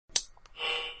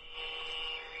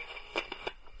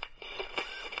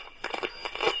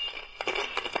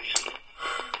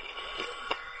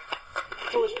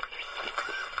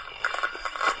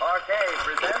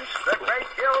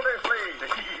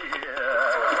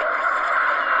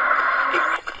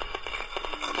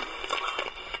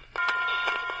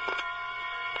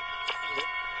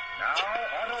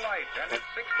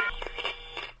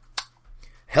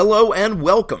Hello and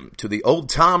welcome to the Old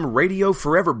Time Radio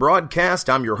Forever broadcast.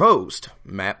 I'm your host,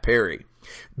 Matt Perry.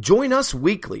 Join us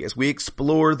weekly as we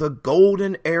explore the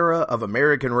golden era of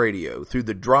American radio through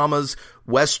the dramas,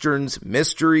 westerns,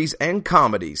 mysteries, and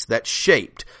comedies that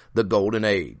shaped the golden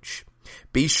age.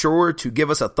 Be sure to give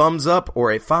us a thumbs up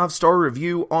or a 5-star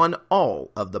review on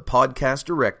all of the podcast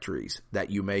directories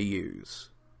that you may use.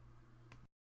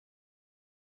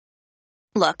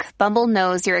 Look, Bumble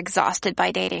knows you're exhausted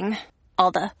by dating. All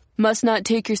the, must not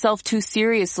take yourself too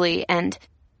seriously, and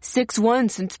 6'1"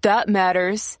 since that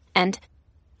matters, and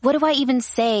what do I even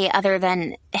say other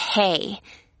than, hey?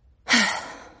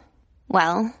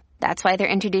 Well, that's why they're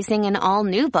introducing an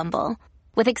all-new Bumble,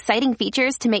 with exciting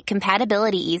features to make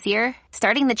compatibility easier,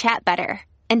 starting the chat better,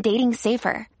 and dating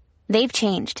safer. They've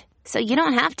changed, so you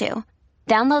don't have to.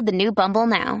 Download the new Bumble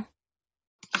now.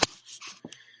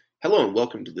 Hello and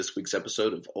welcome to this week's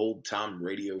episode of Old Time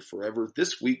Radio Forever.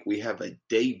 This week we have a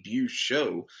debut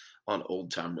show on Old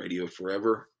Time Radio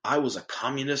Forever. I was a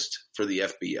communist for the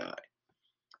FBI.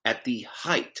 At the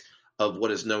height of what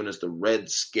is known as the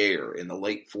Red Scare in the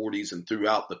late 40s and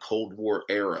throughout the Cold War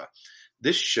era,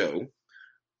 this show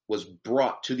was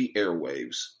brought to the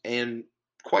airwaves, and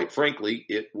quite frankly,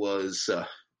 it was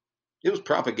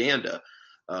propaganda,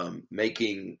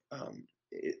 making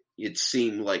it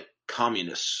seem like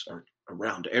communists are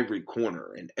around every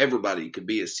corner and everybody could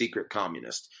be a secret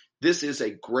communist. This is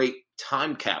a great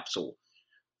time capsule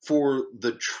for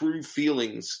the true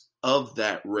feelings of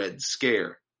that Red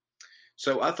Scare.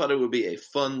 So I thought it would be a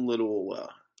fun little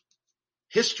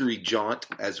history jaunt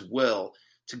as well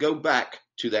to go back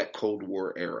to that Cold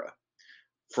War era.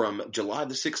 From July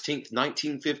the 16th,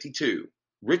 1952,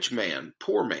 Rich Man,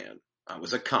 Poor Man, I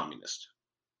was a communist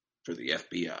for the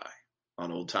FBI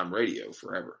on Old Time Radio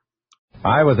Forever.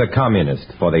 I was a communist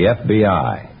for the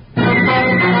FBI.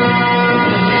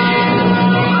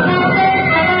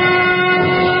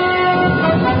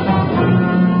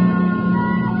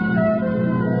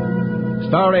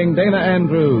 Starring Dana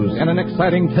Andrews in an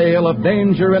exciting tale of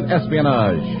danger and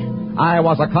espionage. I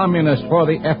was a communist for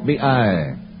the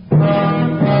FBI.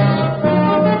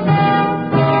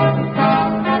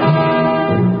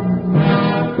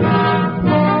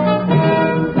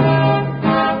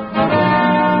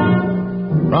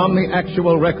 From the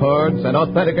actual records and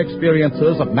authentic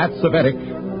experiences of Matt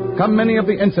Cvetic come many of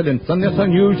the incidents in this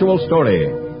unusual story.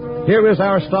 Here is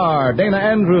our star, Dana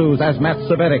Andrews, as Matt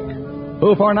Cvetic,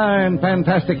 who for 9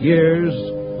 fantastic years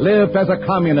lived as a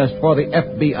communist for the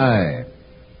FBI.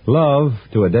 Love,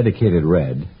 to a dedicated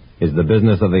Red, is the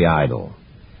business of the idle.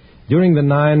 During the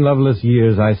 9 loveless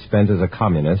years I spent as a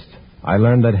communist, I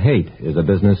learned that hate is a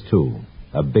business too,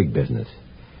 a big business.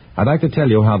 I'd like to tell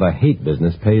you how the hate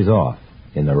business pays off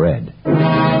in the Red.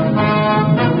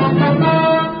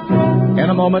 In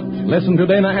a moment, listen to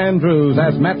Dana Andrews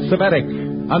as Matt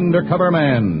Cvetic, Undercover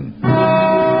Man.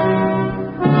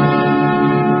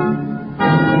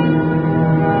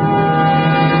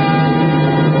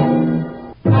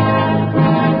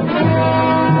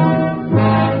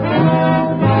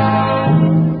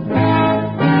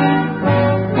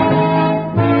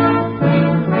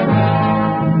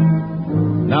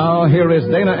 Here is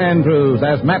Dana Andrews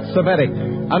as Matt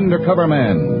Cvetic, Undercover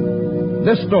Man.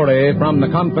 This story from the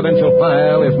confidential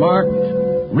file is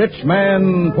marked Rich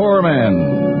Man, Poor Man.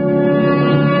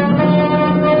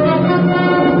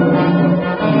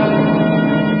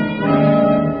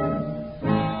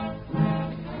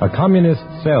 A communist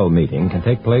cell meeting can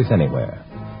take place anywhere.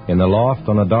 In the loft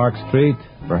on a dark street,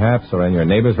 perhaps, or in your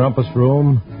neighbor's rumpus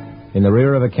room, in the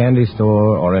rear of a candy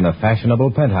store, or in a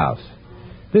fashionable penthouse.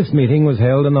 This meeting was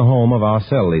held in the home of our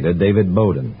cell leader, David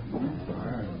Bowden.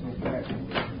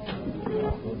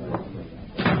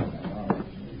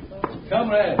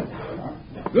 Comrades!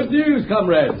 Good news,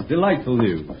 comrades! Delightful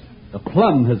news. The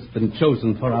plum has been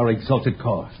chosen for our exalted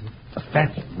cause. A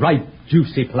fat, ripe,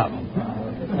 juicy plum.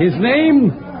 His name?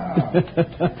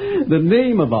 The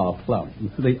name of our plum.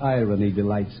 The irony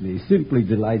delights me, simply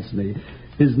delights me.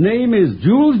 His name is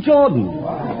Jules Jordan.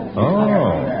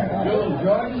 Oh. Jules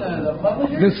Jordan, the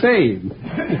publisher? The same.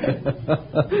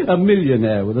 A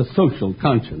millionaire with a social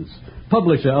conscience.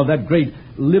 Publisher of that great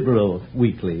liberal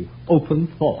weekly, Open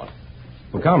Thought.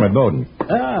 Well, Comrade Bowden.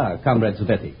 Comrade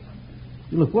Cvetic.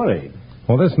 You look worried.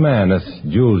 Well, this man, this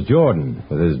Jules Jordan,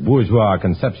 with his bourgeois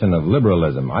conception of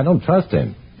liberalism, I don't trust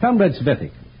him. Comrade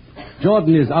Cvetic,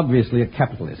 Jordan is obviously a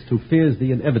capitalist who fears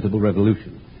the inevitable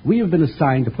revolution. We have been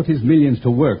assigned to put his millions to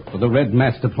work for the Red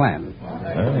Master Plan.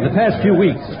 In the past few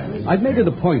weeks, I've made it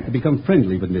a point to become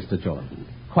friendly with Mr. Jordan.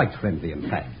 Quite friendly, in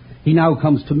fact. He now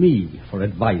comes to me for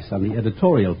advice on the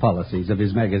editorial policies of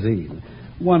his magazine.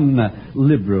 One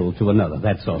liberal to another,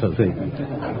 that sort of thing.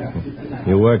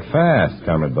 You work fast,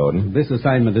 Comrade Bowden. This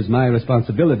assignment is my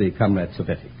responsibility, Comrade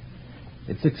Savetic.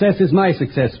 Its success is my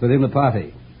success within the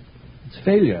party. Its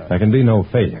failure... There can be no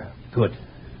failure. Good.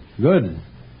 Good.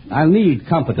 I'll need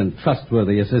competent,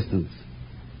 trustworthy assistance.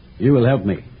 You will help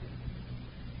me.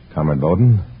 Comrade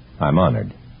Bowden, I'm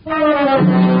honored.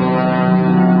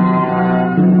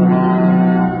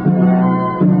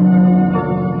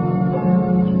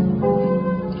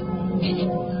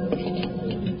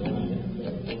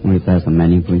 Will you pass the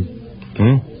menu, please?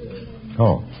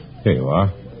 Oh, here you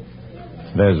are.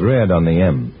 There's red on the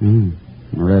M.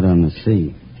 Red on the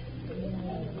C.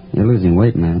 You're losing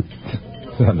weight, man.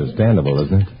 It's understandable,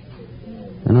 isn't it?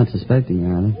 They're not suspecting you,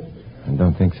 are they? I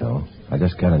don't think so. I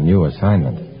just got a new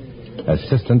assignment.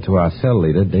 Assistant to our cell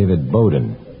leader, David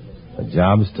Bowden. The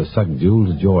job's to suck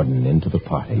Jules Jordan into the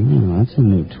party. Oh, that's a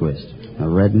new twist. A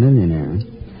red millionaire.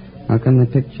 How come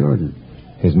they picked Jordan?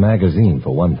 His magazine,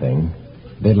 for one thing.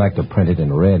 They'd like to print it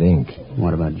in red ink.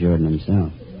 What about Jordan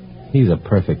himself? He's a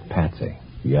perfect patsy.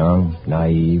 Young,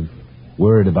 naive,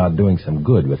 worried about doing some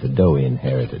good with the dough he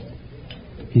inherited.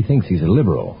 He thinks he's a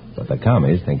liberal, but the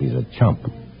commies think he's a chump.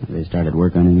 Have they started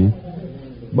work on him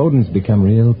yet? Bowden's become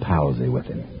real palsy with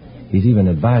him. He's even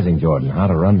advising Jordan how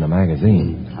to run the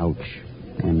magazine. Ouch.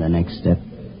 And the next step?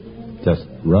 Just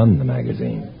run the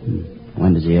magazine.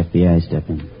 When does the FBI step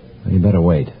in? You better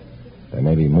wait. There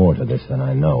may be more to this than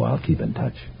I know. I'll keep in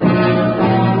touch.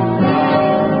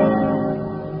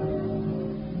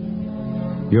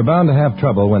 You're bound to have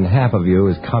trouble when half of you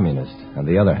is communist and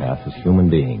the other half is human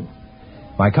being.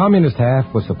 My communist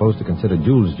half was supposed to consider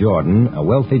Jules Jordan a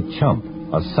wealthy chump,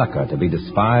 a sucker to be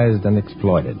despised and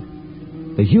exploited.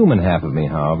 The human half of me,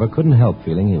 however, couldn't help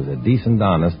feeling he was a decent,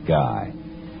 honest guy.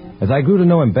 As I grew to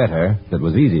know him better, it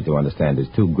was easy to understand his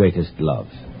two greatest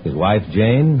loves, his wife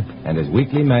Jane and his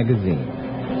weekly magazine.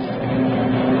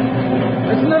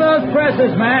 Listen to those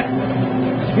presses, Matt.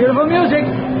 It's beautiful music.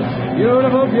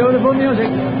 Beautiful, beautiful music.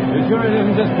 You sure it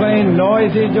isn't just plain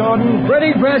noisy, Jordan?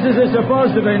 Printing presses are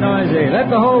supposed to be noisy. Let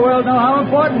the whole world know how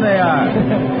important they are.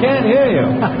 Can't hear you.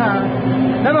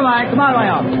 Never mind. Come on, way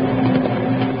off.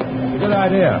 Good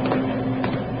idea.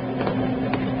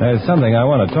 There's something I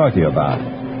want to talk to you about.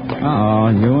 Uh-oh,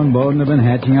 you and Bowden have been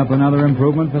hatching up another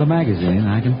improvement for the magazine.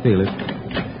 I can feel it.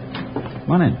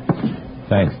 Come on in.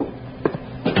 Thanks.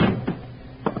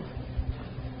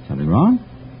 Something wrong?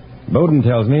 Bowden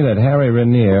tells me that Harry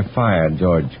Renier fired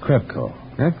George Krepko.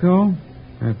 Krepko.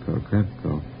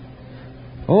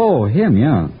 Oh, him,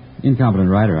 yeah. Incompetent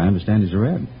writer. I understand he's a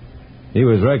Red. He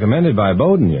was recommended by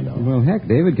Bowden, you know. Well, heck,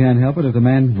 David can't help it if the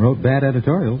man wrote bad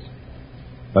editorials.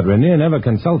 But Renier never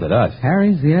consulted us.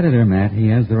 Harry's the editor, Matt. He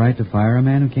has the right to fire a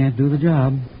man who can't do the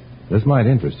job. This might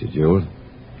interest you, Jules.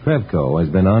 Krepko has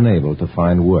been unable to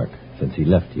find work since he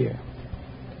left here.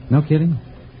 No kidding?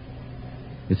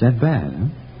 It's that bad, huh?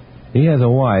 He has a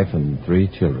wife and 3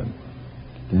 children.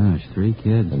 Gosh, 3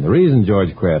 kids. And the reason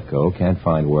George Krepko can't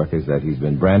find work is that he's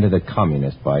been branded a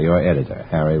communist by your editor,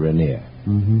 Harry Renier.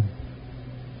 Mm-hmm.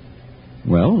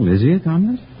 Well, is he a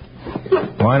communist?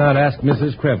 Why not ask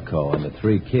Mrs. Krepko and the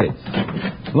 3 kids?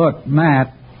 Look,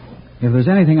 Matt, if there's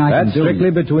anything I can do... That's strictly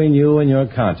between you and your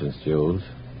conscience, Jules.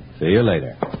 See you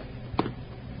later.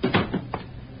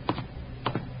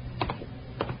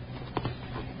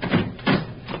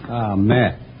 Ah,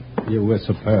 Matt, you were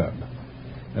superb.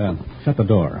 Shut the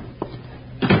door.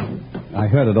 I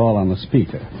heard it all on the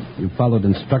speaker. You followed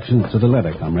instructions to the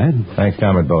letter, comrade. Thanks,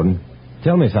 Comrade Bowden.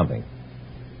 Tell me something.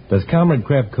 Does Comrade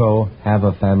Krepko have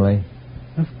a family?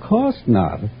 Of course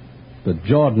not. But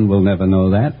Jordan will never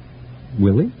know that,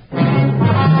 will he?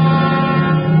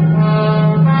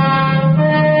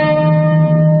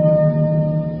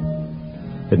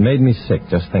 It made me sick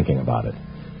just thinking about it.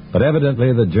 But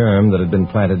evidently the germ that had been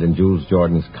planted in Jules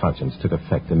Jordan's conscience took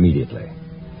effect immediately.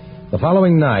 The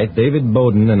following night, David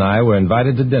Bowden and I were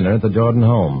invited to dinner at the Jordan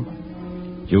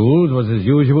home. Jules was his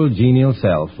usual genial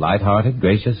self, light-hearted,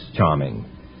 gracious, charming.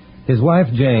 His wife,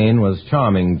 Jane, was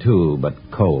charming, too, but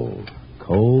cold.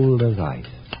 Cold as ice.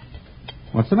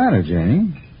 What's the matter,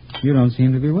 Jane? You don't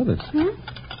seem to be with us.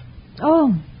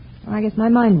 Oh, I guess my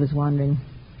mind was wandering.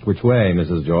 Which way,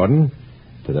 Mrs. Jordan?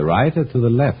 To the right or to the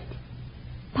left?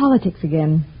 Politics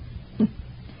again.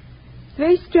 It's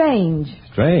very strange.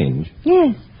 Strange?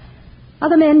 Yes.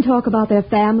 Other men talk about their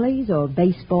families or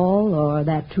baseball or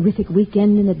that terrific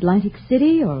weekend in Atlantic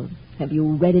City or have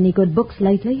you read any good books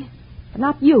lately? But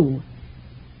not you.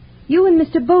 You and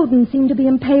Mr. Bowden seem to be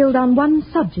impaled on one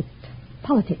subject,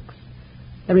 politics.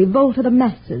 The revolt of the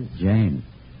masses. Jane,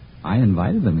 I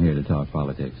invited them here to talk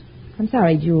politics. I'm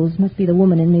sorry, Jules. Must be the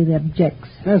woman in me that objects.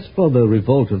 As for the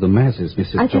revolt of the masses,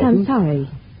 Mrs. I said I'm sorry.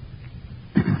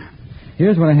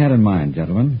 Here's what I had in mind,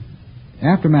 gentlemen.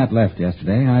 After Matt left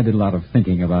yesterday, I did a lot of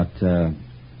thinking about,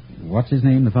 what's his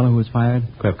name, the fellow who was fired?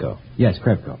 Krepko. Yes,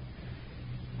 Krepko.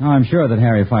 Now, I'm sure that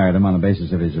Harry fired him on the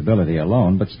basis of his ability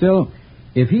alone, but still,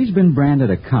 if he's been branded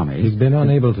a commie... He's been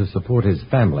unable to support his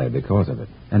family because of it.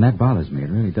 And that bothers me, it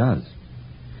really does.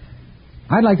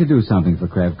 I'd like to do something for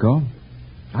Krepko.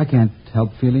 I can't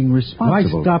help feeling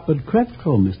responsible. Why stop at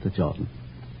Krepko, Mr. Jordan?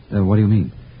 What do you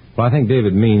mean? Well, I think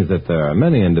David means that there are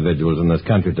many individuals in this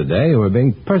country today who are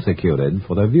being persecuted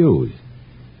for their views.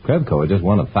 Krepko is just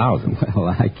one of thousands. Well,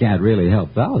 I can't really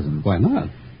help thousands. Why not?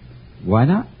 Why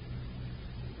not?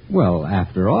 Well,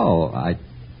 after all,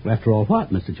 After all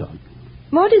what, Mr. Jordan?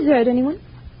 More dessert, anyone?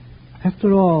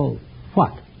 After all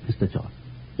what, Mr. Jordan?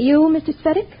 You, Mr.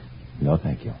 Svetic? No,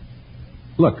 thank you.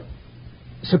 Look,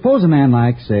 suppose a man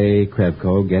like, say,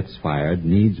 Krepko gets fired,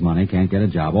 needs money, can't get a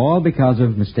job, all because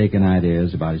of mistaken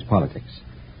ideas about his politics.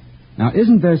 Now,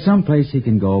 isn't there some place he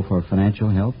can go for financial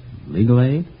help, legal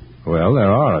aid? Well,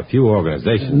 there are a few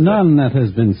organizations. None that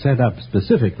has been set up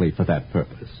specifically for that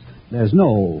purpose. There's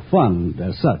no fund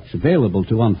as such available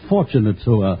to unfortunates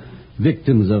who are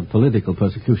victims of political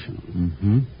persecution.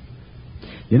 Mm-hmm.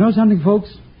 You know something,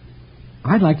 folks?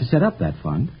 I'd like to set up that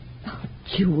fund. Oh,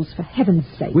 Jules, for heaven's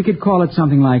sake. We could call it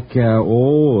something like,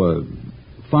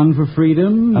 Fund for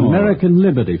Freedom. American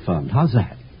Liberty Fund. How's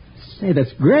that? Say,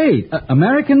 that's great.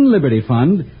 American Liberty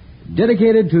Fund,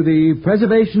 dedicated to the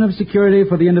preservation of security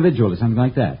for the individual, or something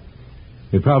like that.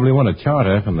 You probably want a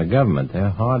charter from the government. They're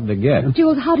hard to get.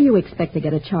 Jules, how do you expect to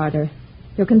get a charter?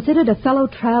 You're considered a fellow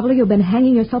traveler. You've been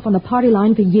hanging yourself on the party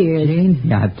line for years.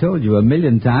 Jane, I've told you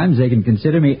 1,000,000 times they can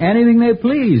consider me anything they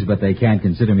please, but they can't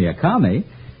consider me a commie.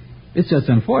 It's just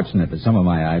unfortunate that some of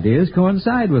my ideas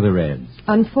coincide with the Reds.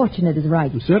 Unfortunate is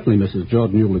right. Certainly, Mrs.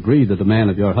 Jordan, you'll agree that a man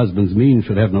of your husband's means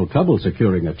should have no trouble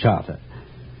securing a charter.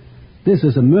 This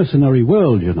is a mercenary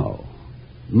world, you know.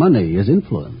 Money is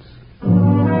influence.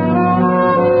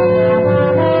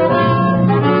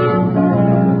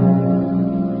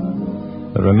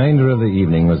 The remainder of the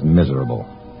evening was miserable.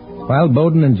 While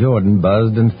Bowden and Jordan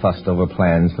buzzed and fussed over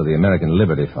plans for the American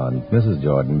Liberty Fund, Mrs.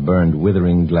 Jordan burned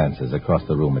withering glances across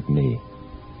the room at me.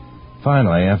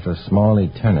 Finally, after a small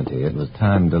eternity, it was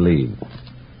time to leave.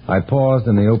 I paused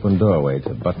in the open doorway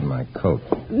to button my coat.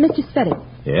 Mr. Svetic.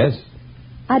 Yes?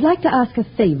 I'd like to ask a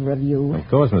favor of you. Of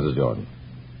course, Mrs. Jordan.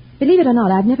 Believe it or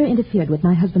not, I've never interfered with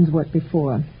my husband's work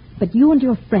before. But you and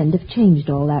your friend have changed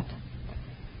all that.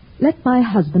 Let my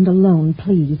husband alone,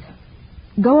 please.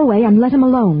 Go away and let him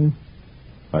alone.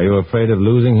 Are you afraid of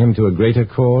losing him to a greater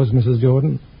cause, Mrs.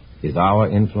 Jordan? Is our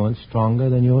influence stronger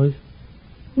than yours?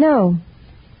 No.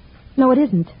 No, it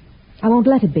isn't. I won't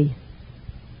let it be.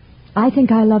 I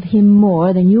think I love him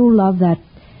more than you love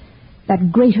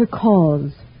that greater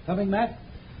cause. Coming, Matt?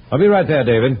 I'll be right there,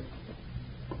 David.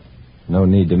 No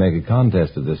need to make a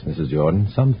contest of this, Mrs.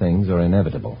 Jordan. Some things are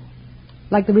inevitable.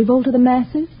 Like the revolt of the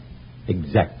masses?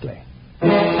 Exactly.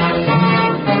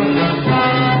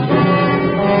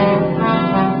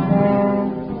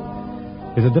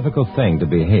 It's a difficult thing to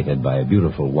be hated by a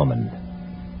beautiful woman.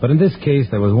 But in this case,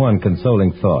 there was one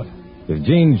consoling thought. If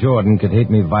Jane Jordan could hate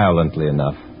me violently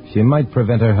enough, she might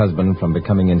prevent her husband from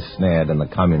becoming ensnared in the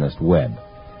communist web.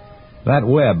 That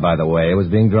web, by the way, was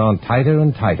being drawn tighter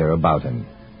and tighter about him.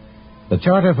 The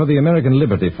charter for the American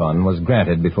Liberty Fund was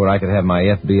granted before I could have my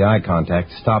FBI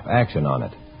contact stop action on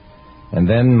it. And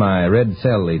then my Red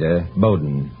Cell leader,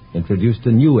 Bowden, introduced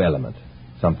a new element,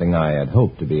 something I had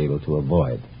hoped to be able to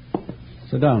avoid.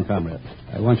 Sit down, comrade.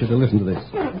 I want you to listen to this.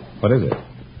 What is it?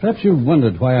 Perhaps you've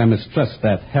wondered why I mistrust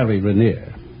that Harry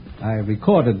Renier. I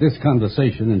recorded this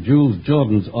conversation in Jules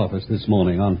Jordan's office this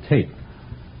morning on tape.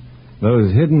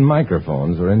 Those hidden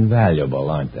microphones are invaluable,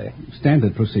 aren't they?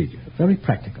 Standard procedure. Very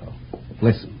practical.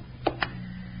 Listen.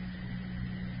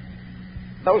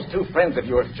 Those two friends of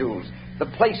yours, Jules, the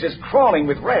place is crawling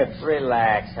with Reds.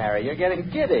 Relax, Harry. You're getting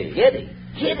giddy.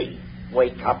 Giddy?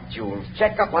 Wake up, Jules.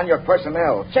 Check up on your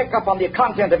personnel. Check up on the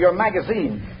content of your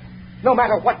magazine. No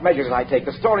matter what measures I take,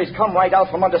 the stories come right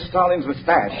out from under Stalin's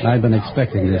mustache. I've been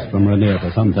expecting this from Renier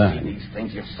for some time. See these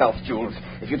things yourself, Jules.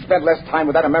 If you'd spent less time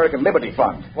with that American Liberty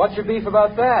Fund. What's your beef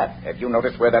about that? Have you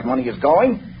noticed where that money is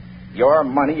going? Your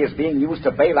money is being used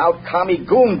to bail out commie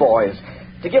goon boys.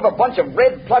 To give a bunch of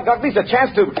red plug uglies a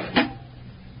chance to...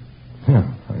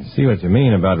 I see what you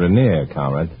mean about Renier,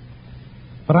 comrade.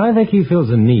 But I think he feels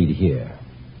a need here.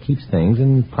 Keeps things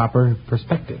in proper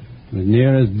perspective.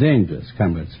 Renier is dangerous,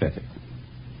 Comrade Svetic.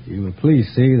 You will please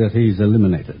see that he's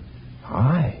eliminated.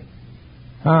 Aye.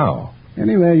 How?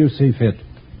 Anywhere you see fit.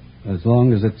 as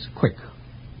long as it's quick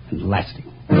and lasting.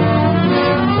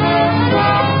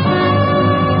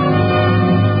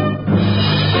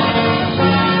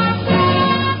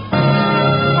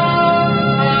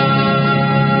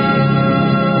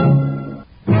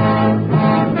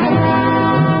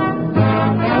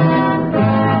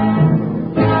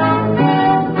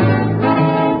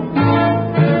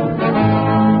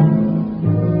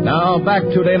 Back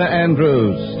to Dana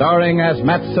Andrews, starring as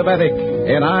Matt Cvetic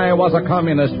in I Was a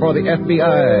Communist for the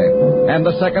FBI, and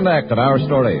the second act of our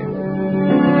story.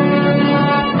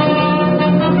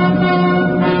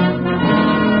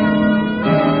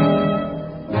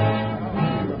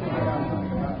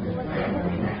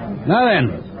 Now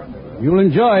then, you'll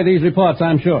enjoy these reports,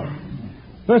 I'm sure.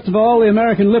 First of all, the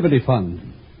American Liberty Fund.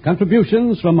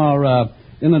 Contributions from our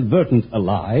inadvertent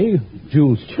ally,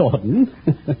 Jules Jordan,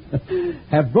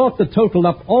 have brought the total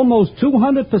up almost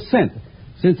 200%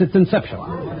 since its inception.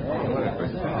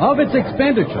 Of its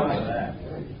expenditures,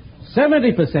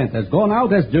 70% has gone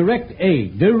out as direct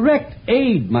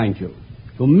aid, mind you,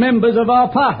 to members of our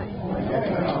party.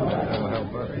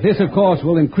 This, of course,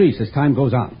 will increase as time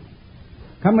goes on.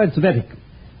 Comrade Cvetic,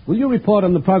 will you report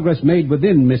on the progress made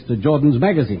within Mr. Jordan's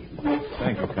magazine?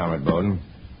 Thank you, Comrade Bowden.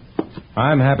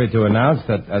 I'm happy to announce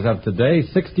that as of today,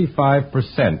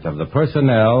 65% of the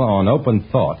personnel on Open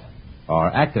Thought are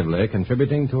actively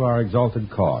contributing to our exalted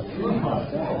cause.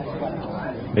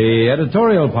 The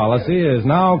editorial policy is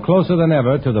now closer than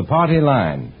ever to the party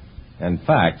line. In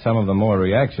fact, some of the more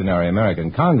reactionary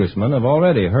American congressmen have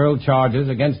already hurled charges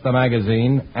against the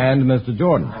magazine and Mr.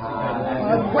 Jordan.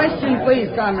 Question, please,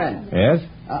 Comrade. Yes?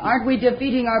 Aren't we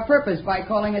defeating our purpose by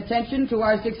calling attention to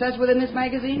our success within this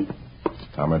magazine?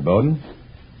 Comrade Bowden?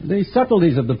 The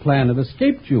subtleties of the plan have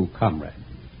escaped you, comrade.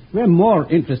 We're more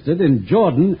interested in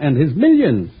Jordan and his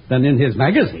millions than in his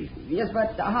magazine. Yes,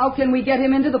 but how can we get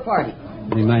him into the party?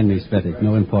 Remind me, Cvetic,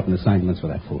 no important assignments for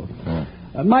that fool.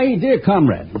 My dear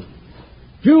comrade,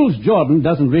 Jules Jordan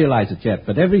doesn't realize it yet,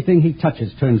 but everything he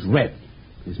touches turns red.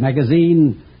 His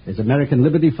magazine, his American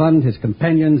Liberty Fund, his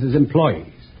companions, his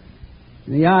employees.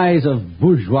 In the eyes of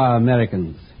bourgeois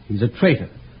Americans, he's a traitor.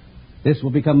 This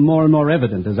will become more and more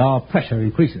evident as our pressure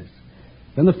increases.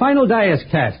 When the final die is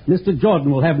cast, Mr. Jordan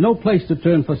will have no place to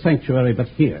turn for sanctuary but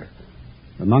here,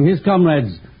 among his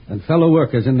comrades and fellow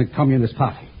workers in the Communist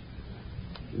Party.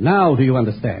 Now do you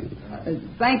understand?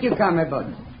 Thank you, Comrade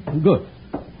Bowden. Good.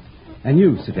 And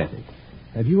you, Cvetic,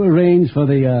 have you arranged for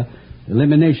the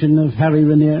elimination of Harry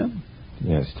Raniere?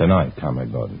 Yes, tonight,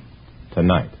 Comrade Bowden.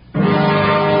 Tonight.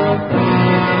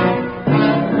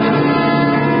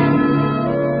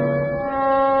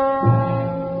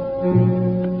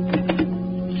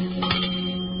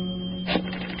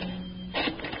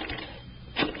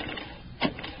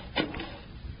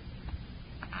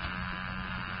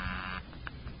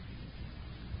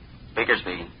 Beaker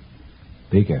speaking.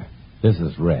 Beaker, this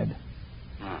is Red.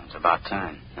 It's about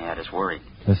time. He had us worried.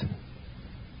 Listen,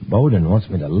 Bowden wants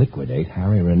me to liquidate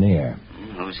Harry Raniere.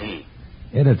 Who's he?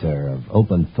 Editor of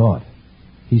Open Thought.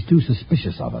 He's too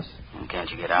suspicious of us. Can't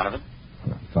you get out of it?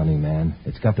 Funny, man.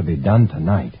 It's got to be done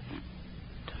tonight.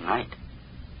 Tonight?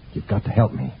 You've got to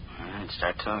help me. All right,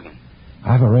 start talking.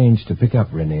 I've arranged to pick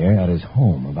up Raniere at his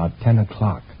home about 10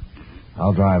 o'clock.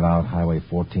 I'll drive out Highway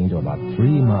 14 to about 3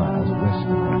 miles west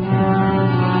of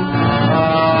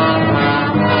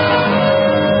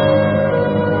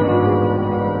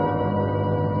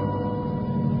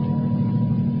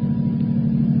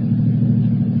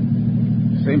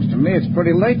Seems to me it's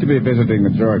pretty late to be visiting the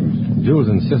Jordans. Jules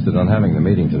insisted on having the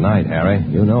meeting tonight, Harry.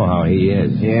 You know how he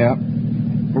is. Yeah.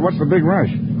 Well, what's the big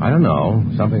rush? I don't know.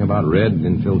 Something about red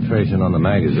infiltration on the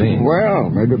magazine. Well,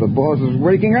 maybe the boss is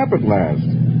waking up at last.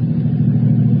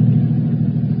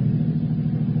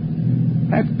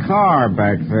 That car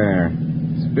back there.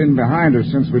 It's been behind us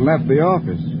since we left the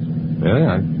office. Really?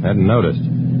 I hadn't noticed.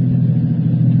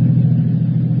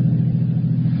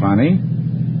 Funny.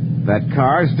 That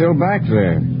car's still back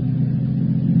there.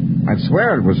 I'd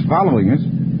swear it was following us.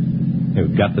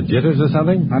 You've got the jitters or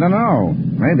something? I don't know.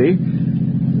 Maybe.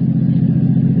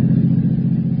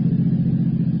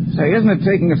 Say, isn't it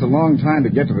taking us a long time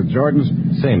to get to the Jordans?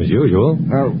 Same as usual.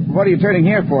 What are you turning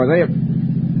here for?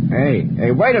 Hey,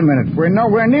 wait a minute. We're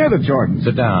nowhere near the Jordans.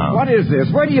 Sit down. What is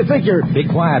this? Where do you think you're... Be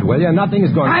quiet, will you? Nothing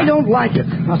is going on. I don't like it.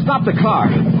 Now stop the car.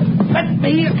 Let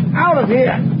me out of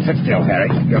here. Sit still, Harry.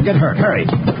 You'll get hurt. Hurry.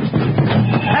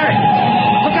 Harry!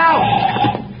 Look out!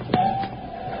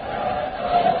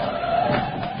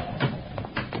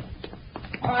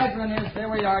 All right, Raniere, stay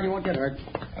where you are. You won't get hurt.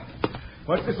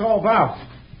 What's this all about?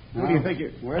 Who do you think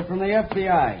you... We're from the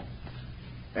FBI.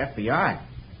 FBI?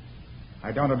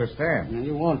 I don't understand. And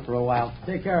you won't for a while.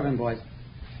 Take care of him, boys.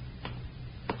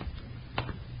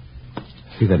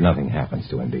 See that nothing happens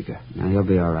to him, Beaker. Now, he'll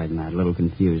be all right, Matt. A little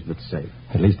confused, but safe.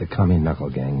 At least the commie knuckle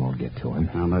gang won't get to him.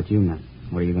 How about you, Matt?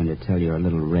 What are you going to tell your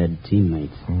little red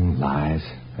teammates? Lies.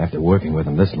 After working with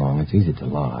them this long, it's easy to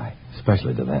lie,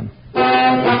 especially to them.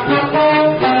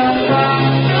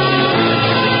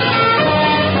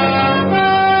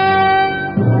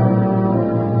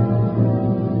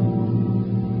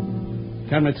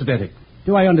 Comrade Cvetic,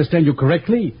 do I understand you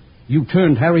correctly? You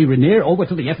turned Harry Renier over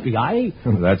to the FBI?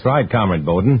 That's right, Comrade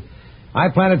Bowden. I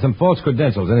planted some false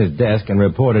credentials in his desk and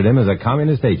reported him as a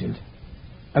communist agent.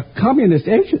 A communist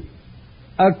agent?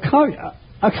 Oh,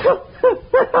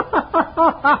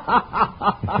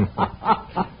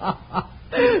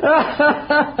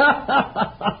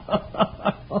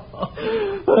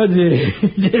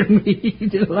 dear me,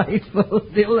 delightful.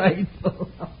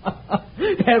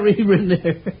 Harry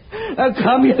Renier, a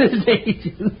communist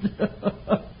agent.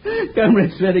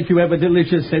 Comrade Cvetic, you have a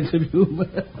delicious sense of humor.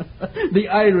 The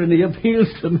irony appeals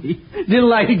to me.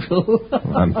 Delightful.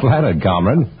 I'm flattered,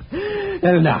 comrade.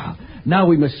 Now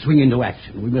we must swing into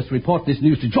action. We must report this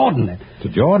news to Jordan. To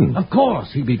Jordan? Of course.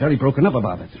 He'll be very broken up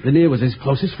about it. Renier was his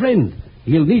closest friend.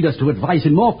 He'll need us to advise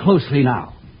him more closely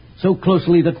now. So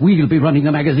closely that we'll be running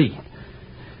the magazine.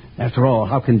 After all,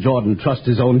 how can Jordan trust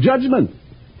his own judgment?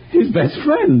 His best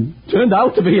friend turned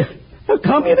out to be a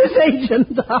communist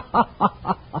agent.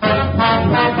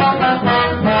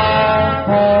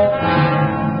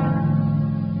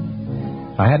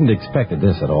 I hadn't expected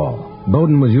this at all.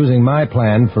 Bowden was using my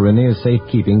plan for Renier's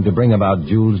safekeeping to bring about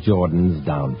Jules Jordan's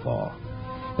downfall.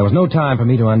 There was no time for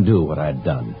me to undo what I had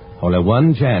done. Only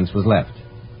one chance was left.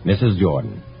 Mrs.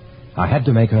 Jordan. I had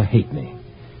to make her hate me.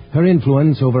 Her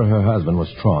influence over her husband was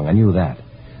strong. I knew that.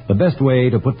 The best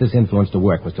way to put this influence to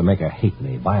work was to make her hate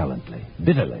me violently,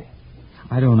 bitterly.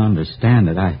 I don't understand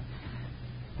it.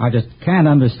 I just can't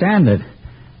understand it.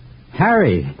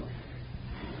 Harry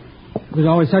was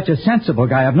always such a sensible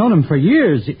guy. I've known him for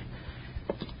years.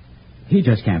 He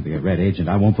just can't be a red agent.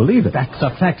 I won't believe it. That's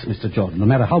the facts, Mr. Jordan, no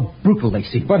matter how brutal they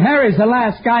seem. But Harry's the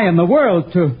last guy in the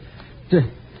world to...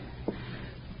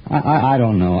 I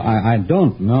don't know. I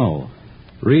don't know.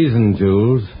 Reason,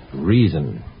 Jules.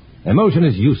 Reason. Emotion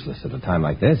is useless at a time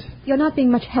like this. You're not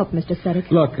being much help, Mr. Cvetic.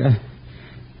 Look,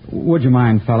 would you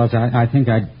mind, fellas? I think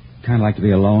I'd kind of like to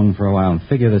be alone for a while and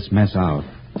figure this mess out.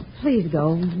 Please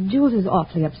go. Jules is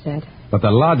awfully upset. But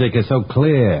the logic is so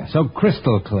clear, so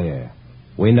crystal clear.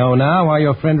 We know now why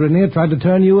your friend Renier tried to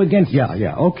turn you against us.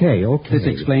 Yeah, okay. This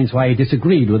explains why he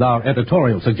disagreed with our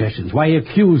editorial suggestions, why he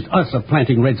accused us of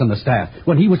planting Reds on the staff,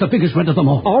 when he was the biggest Red of them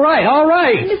all. All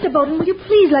right. Mr. Bowden, will you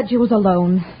please let Jules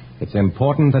alone? It's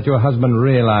important that your husband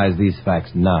realize these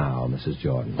facts now, Mrs.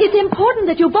 Jordan. It's important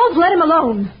that you both let him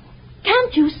alone.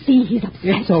 Can't you see he's upset?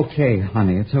 It's okay,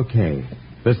 honey. It's okay.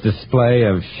 This display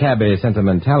of shabby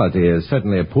sentimentality is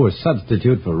certainly a poor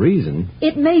substitute for reason.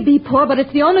 It may be poor, but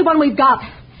it's the only one we've got.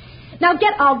 Now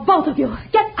get out, both of you.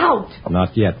 Get out.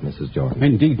 Not yet, Mrs. Jordan.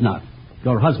 Indeed not.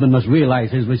 Your husband must realize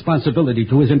his responsibility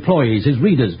to his employees, his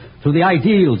readers, to the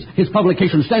ideals his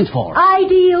publication stands for.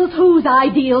 Ideals? Whose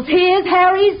ideals? His,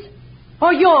 Harry's,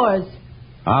 or yours?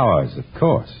 Ours, of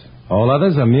course. All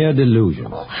others are mere delusions.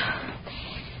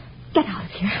 Get out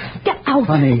of here. Get out.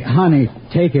 Honey,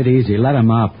 take it easy. Let them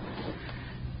up.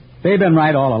 They've been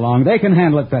right all along. They can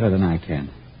handle it better than I can.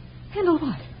 Handle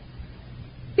what?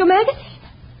 Your magazine?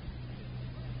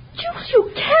 Jules,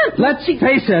 you can't. Let's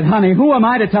face it, honey. Who am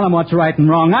I to tell them what's right and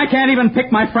wrong? I can't even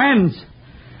pick my friends.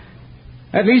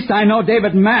 At least I know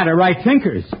David and Matt are right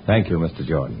thinkers. Thank you, Mr.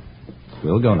 Jordan.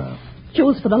 We'll go now.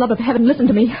 Jules, for the love of heaven, listen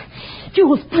to me.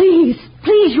 Jules, please,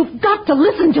 you've got to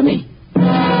listen to me.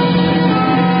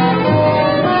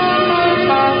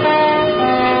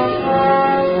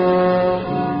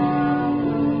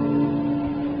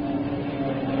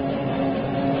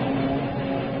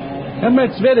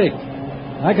 Comrade Cvetic,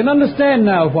 I can understand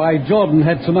now why Jordan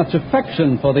had so much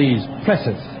affection for these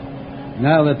presses.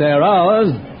 Now that they're ours...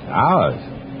 Ours?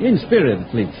 In spirit,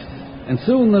 at least. And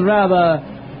soon the rather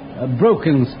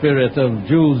broken spirit of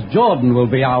Jules Jordan will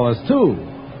be ours, too.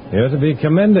 You're to be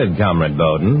commended, Comrade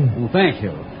Bowden. Well, thank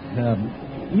you.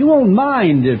 You won't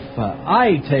mind if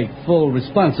I take full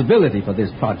responsibility for this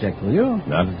project, will you?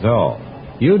 Not at all.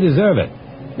 You deserve it.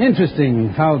 Interesting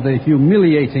how the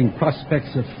humiliating prospects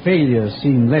of failure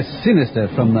seem less sinister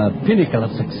from the pinnacle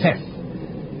of success.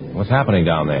 What's happening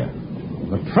down there?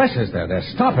 The presses there, they're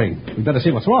stopping. We better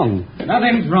see what's wrong.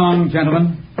 Nothing's wrong,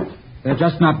 gentlemen. They're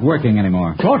just not working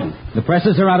anymore. Jordan. The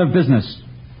presses are out of business.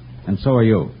 And so are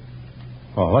you.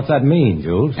 Oh, what's that mean,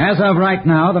 Jules? As of right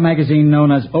now, the magazine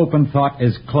known as Open Thought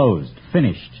is closed.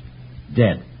 Finished.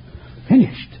 Dead.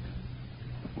 Finished?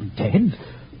 Dead?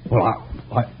 Well,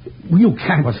 you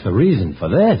can't... What's the reason for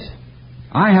this?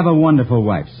 I have a wonderful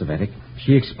wife, Savetic.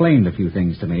 She explained a few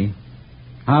things to me.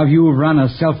 How you run a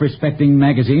self-respecting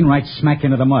magazine right smack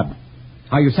into the mud.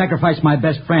 How you sacrificed my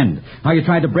best friend. How you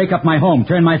tried to break up my home,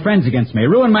 turn my friends against me,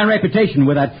 ruin my reputation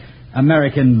with that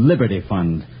American Liberty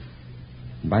Fund.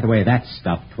 By the way, that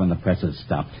stopped when the presses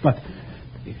stopped. But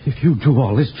if you do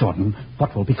all this, Jordan,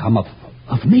 what will become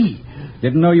of me?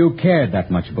 Didn't know you cared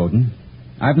that much, Bowden.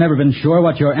 I've never been sure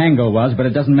what your angle was, but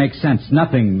it doesn't make sense.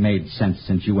 Nothing made sense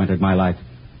since you entered my life.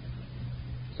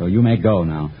 So you may go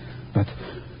now. But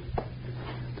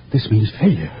this means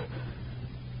failure.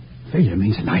 Failure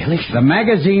means annihilation. The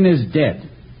magazine is dead.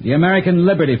 The American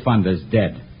Liberty Fund is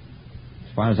dead.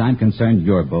 As far as I'm concerned,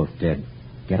 you're both dead.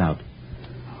 Get out.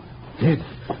 Dead?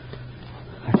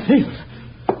 I failed.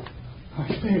 I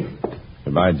failed.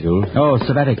 Goodbye, Jules. Oh,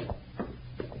 Savetic.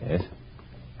 Yes?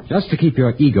 Just to keep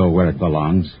your ego where it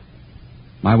belongs,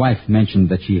 my wife mentioned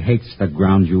that she hates the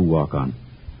ground you walk on.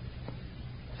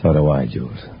 So do I,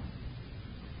 Jules.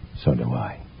 So do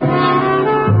I.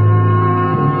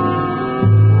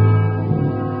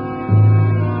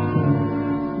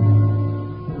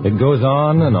 It goes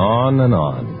on and on and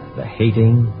on. The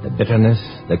hating, the bitterness,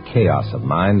 the chaos of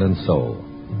mind and soul.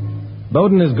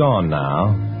 Bowden is gone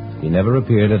now. He never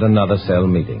appeared at another cell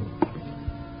meeting.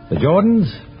 The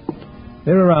Jordans?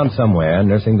 They're around somewhere,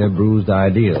 nursing their bruised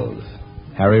ideals.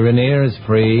 Harry Ranier is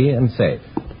free and safe.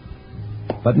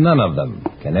 But none of them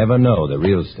can ever know the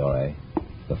real story,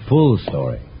 the full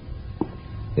story.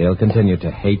 They'll continue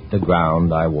to hate the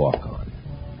ground I walk on,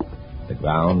 the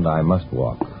ground I must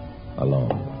walk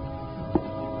alone.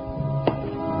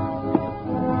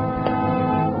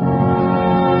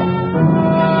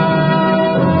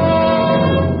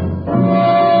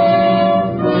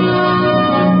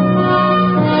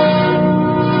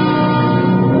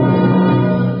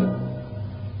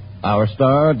 Our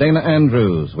star, Dana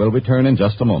Andrews, will return in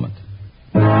just a moment.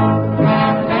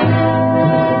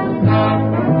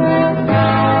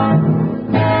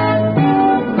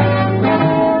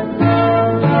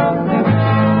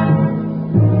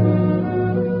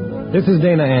 This is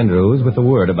Dana Andrews with a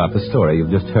word about the story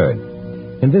you've just heard.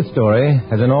 In this story,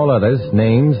 as in all others,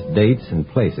 names, dates, and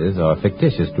places are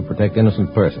fictitious to protect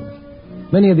innocent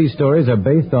persons. Many of these stories are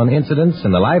based on incidents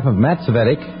in the life of Matt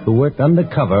Savetic, who worked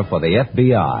undercover for the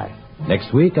FBI.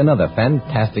 Next week, another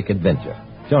fantastic adventure.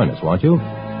 Join us, won't you?